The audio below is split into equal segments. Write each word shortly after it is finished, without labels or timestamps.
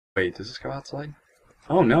Wait, does this go outside?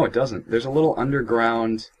 Oh, no, it doesn't. There's a little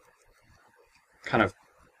underground kind of...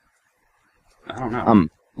 I don't know. I'm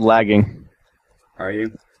lagging. Are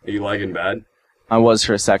you? Are you lagging bad? I was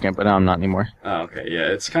for a second, but now I'm not anymore. Oh, okay, yeah,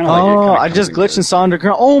 it's kind of like... Oh, I just glitched and saw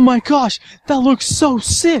underground. Oh my gosh, that looks so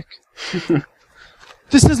sick!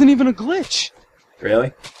 This isn't even a glitch!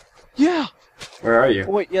 Really? Yeah! Where are you?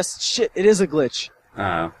 Oh, wait, yes, shit, it is a glitch.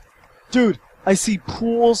 Oh. Dude, I see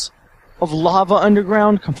pools of lava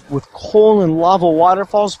underground with coal and lava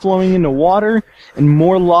waterfalls flowing into water, and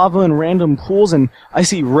more lava and random pools, and I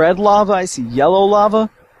see red lava, I see yellow lava.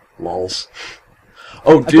 Lols.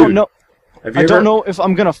 Oh, dude. I don't know if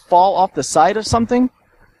I'm gonna fall off the side of something,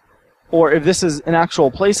 or if this is an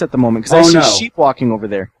actual place at the moment, because I see sheep walking over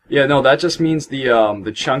there. Yeah, no, that just means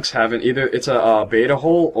the chunks haven't, either it's a beta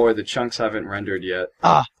hole, or the chunks haven't rendered yet.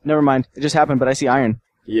 Ah, never mind. It just happened, but I see iron.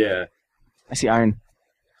 Yeah. I see iron.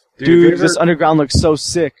 Dude, this underground looks so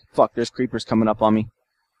sick. Fuck, there's creepers coming up on me.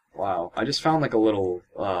 Wow, I just found like a little,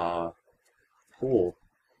 pool.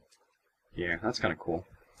 Yeah, that's kind of cool.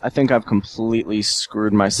 I think I've completely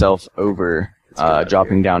screwed myself over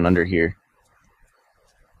dropping down under here.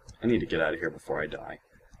 I need to get out of here before I die.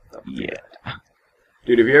 Yeah.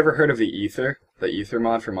 Dude, have you ever heard of the Ether? The Ether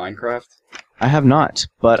mod for Minecraft? I have not,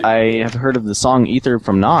 but I have heard of the song Ether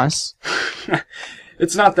from Nas.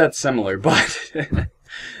 It's not that similar, but...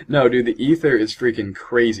 No, dude, the Ether is freaking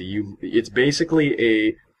crazy. It's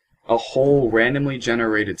basically a whole randomly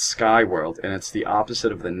generated sky world, and it's the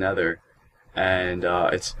opposite of the Nether. And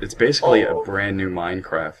it's basically a brand new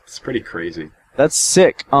Minecraft. It's pretty crazy. That's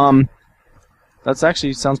sick. That's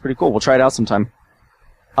actually sounds pretty cool. We'll try it out sometime.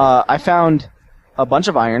 I found a bunch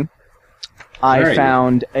of iron. I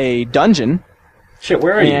found a dungeon. Shit,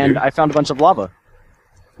 where are you, And dude? I found a bunch of lava.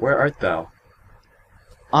 Where art thou?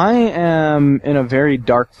 I am in a very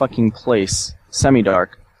dark fucking place,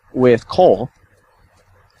 semi-dark, with coal.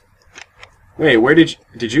 Wait, where did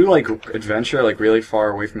you like adventure like really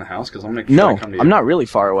far away from the house? Because I'm gonna try to come to you. I'm not really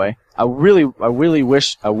far away. I really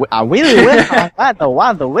wish I really wish I had the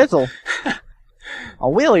whistle. I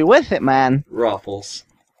really with it, man. Ruffles.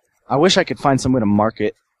 I wish I could find some way to mark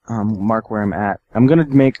it. Mark where I'm at. I'm gonna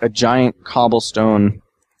make a giant cobblestone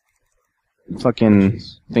fucking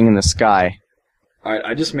thing in the sky. Alright,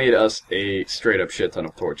 I just made us a straight up shit ton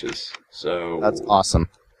of torches. So that's awesome.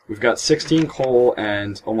 We've got 16 coal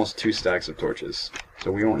and almost 2 stacks of torches.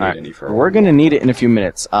 So we won't need any for a while. We're gonna need it in a few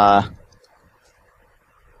minutes.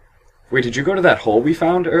 Wait, did you go to that hole we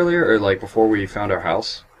found earlier, or like before we found our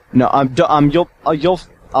house? No,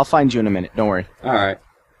 I'll find you in a minute. Don't worry. Alright.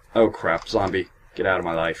 Oh crap, zombie. Get out of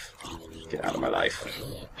my life. Get out of my life.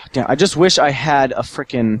 Damn, I just wish I had a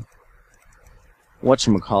frickin'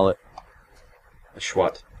 whatchamacallit. A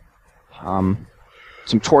schwat.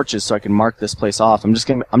 Some torches so I can mark this place off. I'm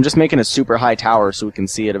just making a super high tower so we can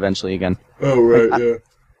see it eventually again. Oh right, yeah.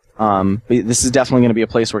 But this is definitely gonna be a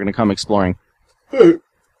place we're gonna come exploring. Ooh,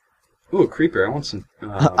 a creeper. I want some.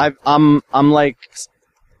 I'm like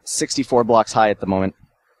 64 blocks high at the moment.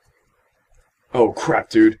 Oh crap,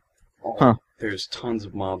 dude. Oh, huh. There's tons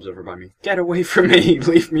of mobs over by me. Get away from me!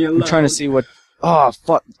 Leave me alone. I'm trying to see what... Oh,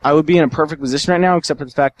 fuck. I would be in a perfect position right now, except for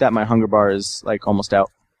the fact that my hunger bar is, like, almost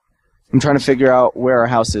out. I'm trying to figure out where our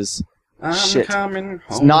house is. Shit. Coming home.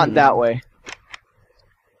 It's not that way.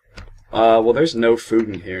 Well, there's no food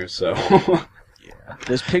in here, so... Yeah.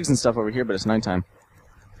 There's pigs and stuff over here, but it's nighttime.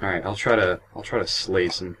 Alright, I'll try to slay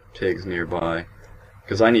some pigs nearby.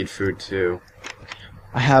 Because I need food, too.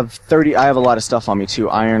 I have a lot of stuff on me too.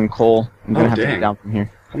 Iron, coal. I'm gonna have to get down from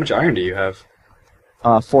here. How much iron do you have?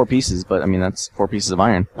 4 pieces, but I mean that's 4 pieces of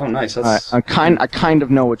iron. Oh, nice. That's... I kind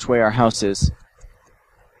of know which way our house is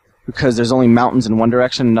because there's only mountains in one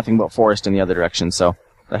direction, and nothing but forest in the other direction. So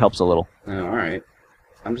that helps a little. Oh, all right.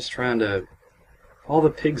 I'm just trying to. All the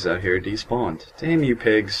pigs out here despawned. Damn you,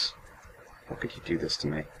 pigs! How could you do this to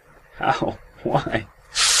me? How? Why?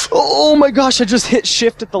 Oh my gosh, I just hit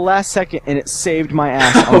shift at the last second and it saved my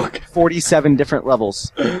ass on 47 different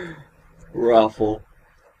levels. Ruffle.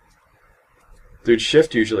 Dude,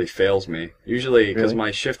 shift usually fails me. Usually, because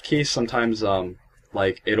my shift key sometimes,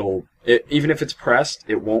 like, even if it's pressed,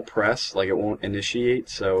 it won't press, like, it won't initiate,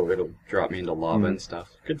 so it'll drop me into lava and stuff.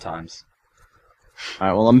 Good times.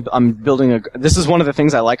 Alright, well, I'm building this is one of the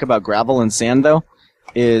things I like about gravel and sand, though,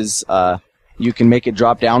 is, you can make it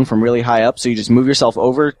drop down from really high up, so you just move yourself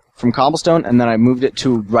over from cobblestone, and then I moved it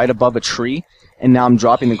to right above a tree, and now I'm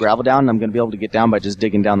dropping the gravel down, and I'm going to be able to get down by just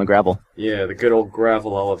digging down the gravel. Yeah, the good old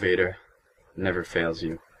gravel elevator never fails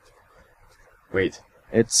you. Wait.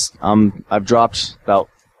 It's, I've dropped about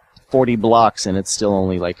 40 blocks, and it's still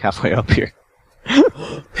only, like, halfway up here.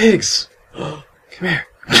 Pigs! Come here.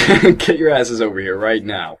 Get your asses over here right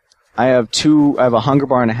now. I have a hunger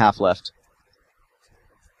bar and a half left.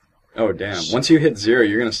 Oh, damn. Once you hit 0,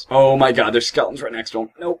 you're gonna... Oh, my God, there's skeletons right next to him.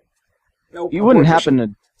 Nope. Nope. You wouldn't happen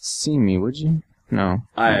to see me, would you? No.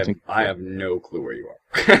 I have no clue where you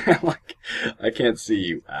are. Like, I can't see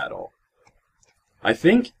you at all. I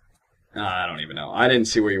think... I don't even know. I didn't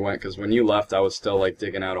see where you went, because when you left, I was still, like,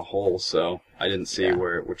 digging out a hole, so I didn't see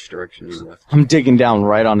which direction you left. I'm digging down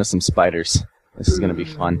right onto some spiders. This is gonna be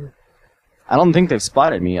fun. I don't think they've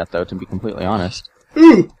spotted me yet, though, to be completely honest.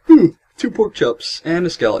 Ooh, 2 pork chops and a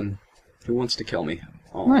skeleton. Who wants to kill me?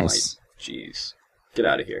 Oh, nice. Jeez. Get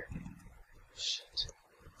out of here. Shit.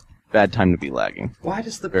 Bad time to be lagging. Why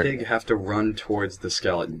does the pig have to run towards the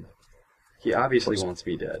skeleton? He obviously wants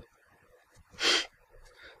me dead.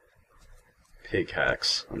 Pig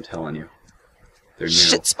hacks, I'm telling you. They're new.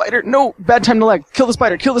 Shit, spider! No! Bad time to lag! Kill the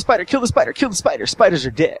spider! Kill the spider! Kill the spider! Kill the spider! Spiders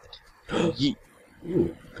are dead. Yeet.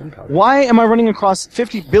 Ooh, gunpowder. Why am I running across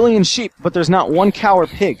 50 billion sheep, but there's not one cow or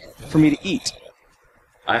pig for me to eat?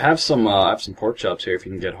 I have some pork chops here if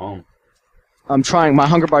you can get home. I'm trying. My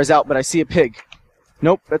hunger bar's out, but I see a pig.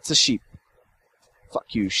 Nope, that's a sheep.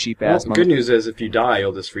 Fuck you, sheep-ass Well, good news is if you die,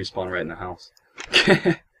 you'll just respawn right in the house.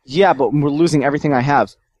 Yeah, but we're losing everything I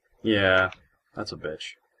have. Yeah, that's a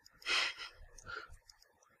bitch.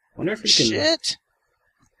 Wonder if you can... Shit!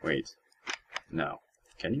 Wait. No.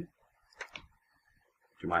 Can you?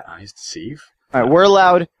 Do my eyes deceive? Alright,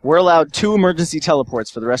 we're allowed 2 emergency teleports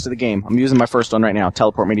for the rest of the game. I'm using my first one right now.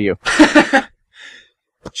 Teleport me to you.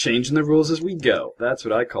 Changing the rules as we go. That's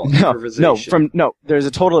what I call improvisation. No, there's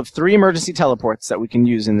a total of 3 emergency teleports that we can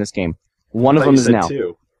use in this game. One of them is now.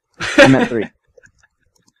 2. I meant 3.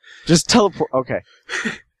 Just teleport. Okay.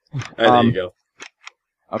 Alright, there you go.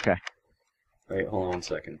 Okay. Wait, hold on 1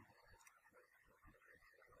 second.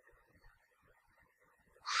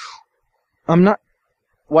 I'm not...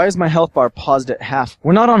 Why is my health bar paused at half?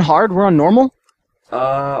 We're not on hard, we're on normal?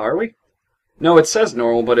 Are we? No, it says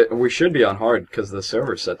normal, but we should be on hard, because the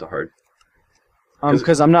server's set to hard.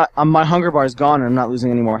 Because I'm not... my hunger bar is gone and I'm not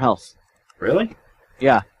losing any more health. Really?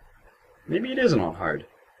 Yeah. Maybe it isn't on hard.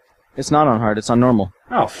 It's not on hard, it's on normal.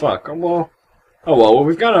 Oh, fuck. Oh, well,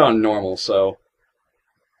 we've got it on normal, so...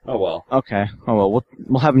 Oh, well. Okay. Oh, well,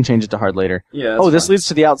 we'll have him change it to hard later. Yeah, Oh, this fine. leads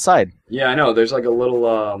to the outside. Yeah, I know. There's like a little,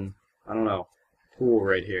 I don't know, pool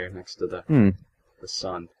right here next to the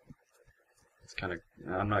sun. It's kind of...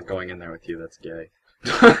 I'm not going in there with you. That's gay.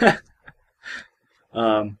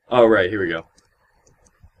 Oh, right. Here we go.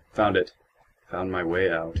 Found it. Found my way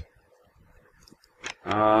out.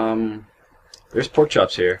 There's pork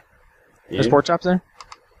chops here. There's pork chops there?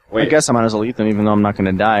 Wait. I guess I might as well eat them, even though I'm not going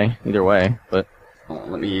to die either way, but...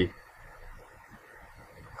 Let me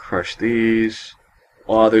crush these.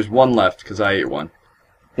 Well, there's one left, because I ate one.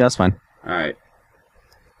 Yeah, that's fine. Alright.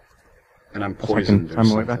 And I'm If I poisoned can find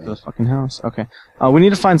my way back to the fucking house. Okay. We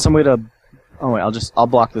need to find some way to... Oh, wait, I'll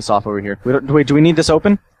block this off over here. Wait, do we need this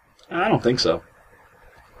open? I don't think so.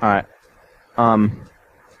 Alright. Hi,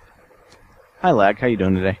 Lag. How you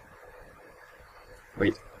doing today?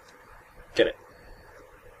 Wait. Get it.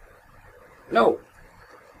 No!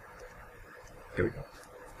 Here we go.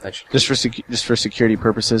 That should... Just for security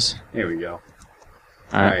purposes. Here we go.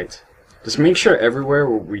 Alright. Alright. Just make sure everywhere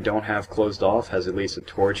where we don't have closed off has at least a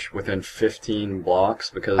torch within 15 blocks,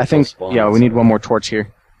 because I think, yeah, we need one more torch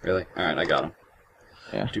here. Really? Alright, I got him.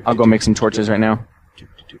 Yeah. I'll go make some torches right now.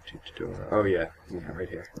 Oh, yeah. Yeah, right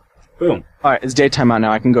here. Boom. Alright, it's daytime out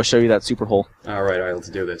now. I can go show you that super hole. Alright, let's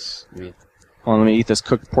do this. Hold on, let me eat this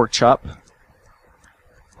cooked pork chop.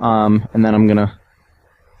 And then I'm gonna...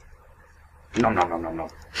 Nom nom nom nom nom.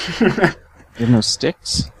 You have no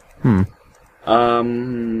sticks? Yeah,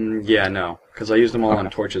 no. Because I used them all on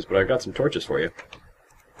torches, but I got some torches for you.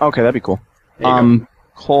 Okay, that'd be cool. There you go.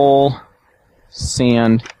 Coal,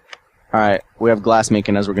 sand. Alright, we have glass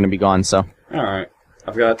making as we're gonna be gone, so... Alright.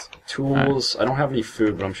 I've got tools. I don't have any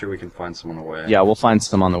food, but I'm sure we can find some on the way. Yeah, we'll find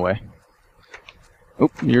some on the way.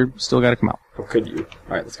 Oop, you're still gotta come out. Or could you?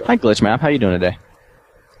 Alright, let's go. Hi, Glitch Map. How you doing today?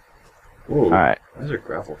 Ooh. Alright. Why is there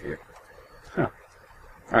gravel here? Huh.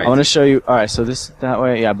 I want to show you... Alright, so that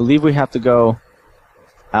way... Yeah, I believe we have to go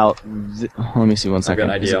out... Let me see 1 second. I've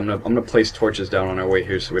got an idea. I'm gonna place torches down on our way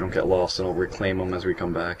here so we don't get lost, and I'll reclaim them as we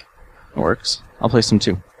come back. It works. I'll place them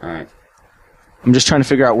too. Alright. I'm just trying to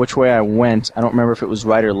figure out which way I went. I don't remember if it was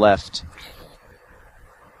right or left.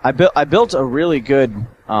 I built a really good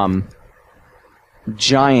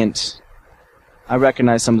giant... I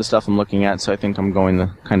recognize some of the stuff I'm looking at, so I think I'm going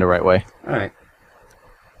the kind of right way. Alright.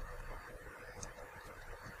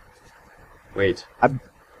 Wait.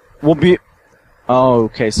 We'll be... Oh,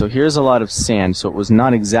 okay, so here's a lot of sand, so it was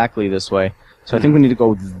not exactly this way. So I think we need to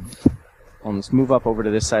go... Well, let's move up over to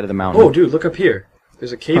this side of the mountain. Oh, dude, look up here.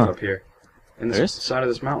 There's a cave up here. In There this is? side of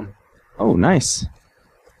this mountain. Oh, nice.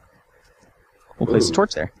 We'll place a Ooh.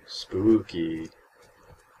 torch there. Spooky.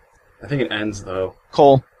 I think it ends, though.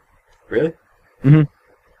 Coal. Really? Mm-hmm.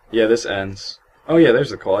 Yeah, this ends. Oh, yeah, there's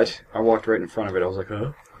the coal. I walked right in front of it. I was like,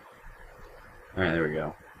 huh? Alright, there we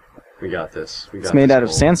go. We got this. It's made out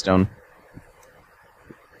of sandstone.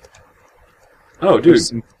 Oh, dude.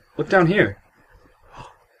 Look down here.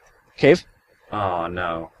 Cave? Oh,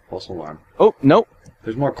 no. False alarm. Oh, nope.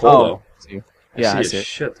 There's more coal, though. See. Yeah, I I see see a it.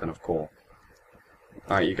 shit ton of coal.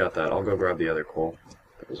 Alright, you got that. I'll go grab the other coal.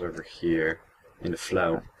 That was over here. In the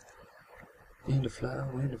flow. In the flow,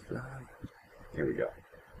 in the flow. Here we go.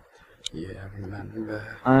 Yeah,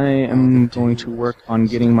 remember. I am going to work on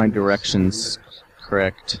getting my directions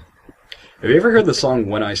correct. Have you ever heard the song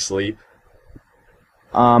When I Sleep?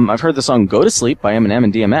 I've heard the song "Go to Sleep" by Eminem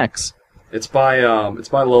and DMX. It's by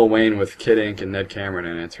Lil Wayne with Kid Ink and Ned Cameron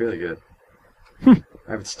in it. It's really good.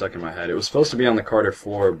 I have it stuck in my head. It was supposed to be on the Carter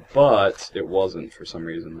 4, but it wasn't for some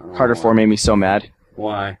reason. I don't Carter know 4 made me so mad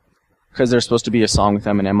why. because there's supposed to be a song with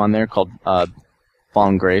Eminem on there called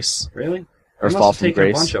 "Fallen Grace" Really? or They must "Fall have from taken a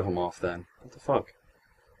Grace." bunch of them off then. What the fuck?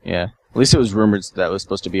 Yeah, at least it was rumored that it was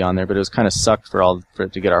supposed to be on there, but it was kind of sucked for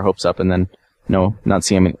it to get our hopes up and then not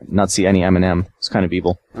see any Eminem. It's kind of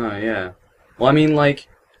evil. Oh, yeah. Well, I mean, like,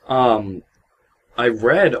 I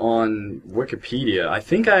read on Wikipedia, I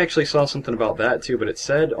think I actually saw something about that too, but it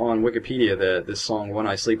said on Wikipedia that this song, When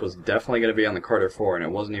I Sleep, was definitely going to be on the Carter 4, and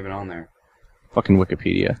it wasn't even on there. Fucking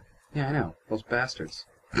Wikipedia. Yeah, I know. Those bastards.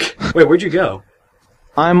 Wait, where'd you go?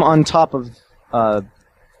 I'm on top of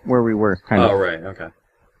where we were, kind of. Oh, right, okay.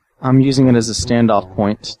 I'm using it as a standoff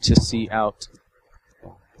point to see out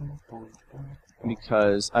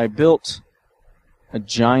because I built a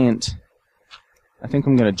giant... I think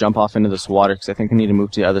I'm going to jump off into this water because I think I need to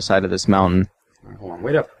move to the other side of this mountain. Right, hold on,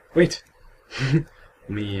 wait up. Wait! there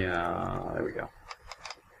we go.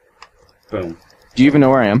 Boom. Do you even know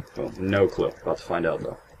where I am? Boom. No clue. About to find out,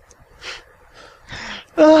 though.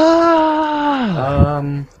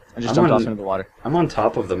 I just jumped off into the water. I'm on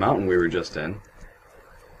top of the mountain we were just in.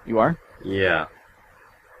 You are? Yeah.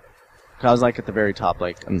 I was like at the very top,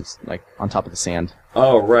 like on top of the sand.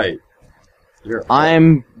 Oh, right.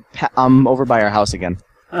 I'm over by our house again.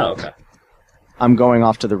 Oh, okay. I'm going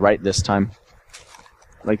off to the right this time.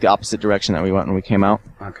 Like the opposite direction that we went when we came out.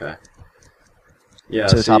 Okay. Yeah,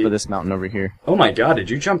 to the top of this mountain over here. Oh my god, did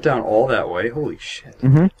you jump down all that way? Holy shit.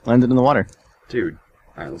 Mm-hmm. Landed in the water. Dude.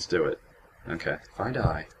 Alright, let's do it. Okay. Find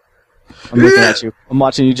eye. I'm looking at you. I'm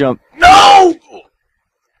watching you jump. No!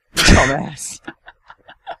 Dumbass.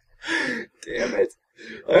 Damn it.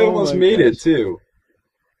 I almost made it, too.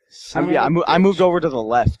 I moved over to the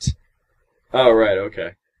left. Oh, right,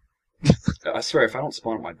 okay. I swear, if I don't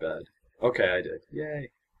spawn at my bed. Okay, I did. Yay.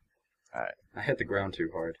 Alright. I hit the ground too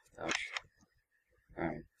hard. Ouch.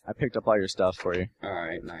 Alright. I picked up all your stuff for you.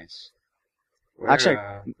 Alright, nice. Actually,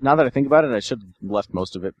 now that I think about it, I should have left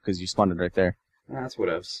most of it because you spawned it right there. That's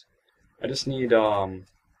whatevs. I just need, Oh,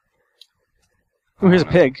 here's a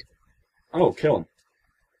pig. Oh, kill him.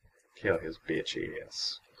 Kill his bitch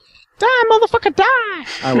ass. Die, motherfucker, die!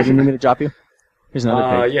 Alright, what do you need me to drop you? Here's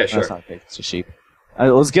another pig. Yeah, No, sure. it's not a pig, it's a sheep.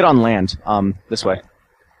 Let's get on land, this way.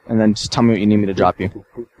 And then just tell me what you need me to drop you.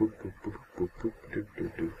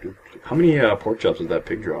 How many pork chops does that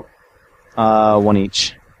pig drop? One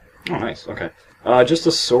each. Oh, nice. Okay. Just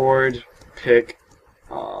a sword, pick,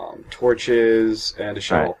 torches, and a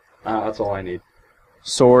shovel. That's all I need.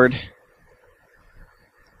 Sword.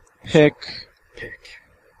 Pick.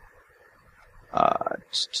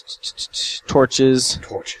 Torches.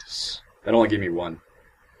 Torches. That only gave me one.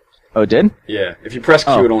 Oh, it did? Yeah. If you press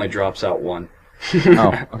Q, Oh. it only drops out one.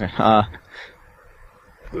 Oh, okay.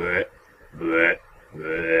 Bleh, bleh,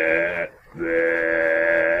 bleh,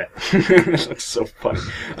 bleh. That's so funny.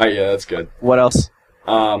 Alright, yeah, that's good. What else?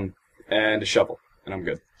 And a shovel, and I'm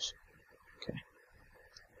good. Okay.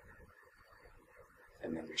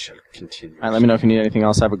 And then we shall continue. Alright, let me know if you need anything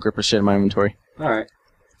else. I have a grip of shit in my inventory. Alright.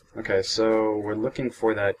 Okay, so we're looking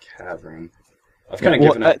for that cavern. I've kind of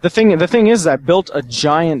given up. The thing is, I built a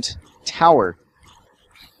giant tower.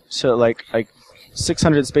 So like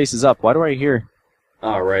 600 spaces up. Why do I hear?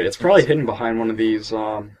 Oh, right. It's probably hidden behind one of these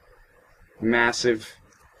massive,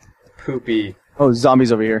 poopy. Oh,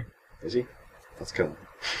 zombies over here. Is he? Let's kill him.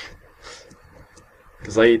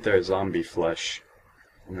 Because I eat their zombie flesh.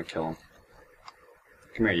 I'm gonna kill him.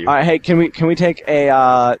 Come here, you. All right, hey, can we take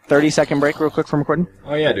a 30-second break real quick from recording?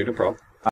 Oh yeah, dude, no problem.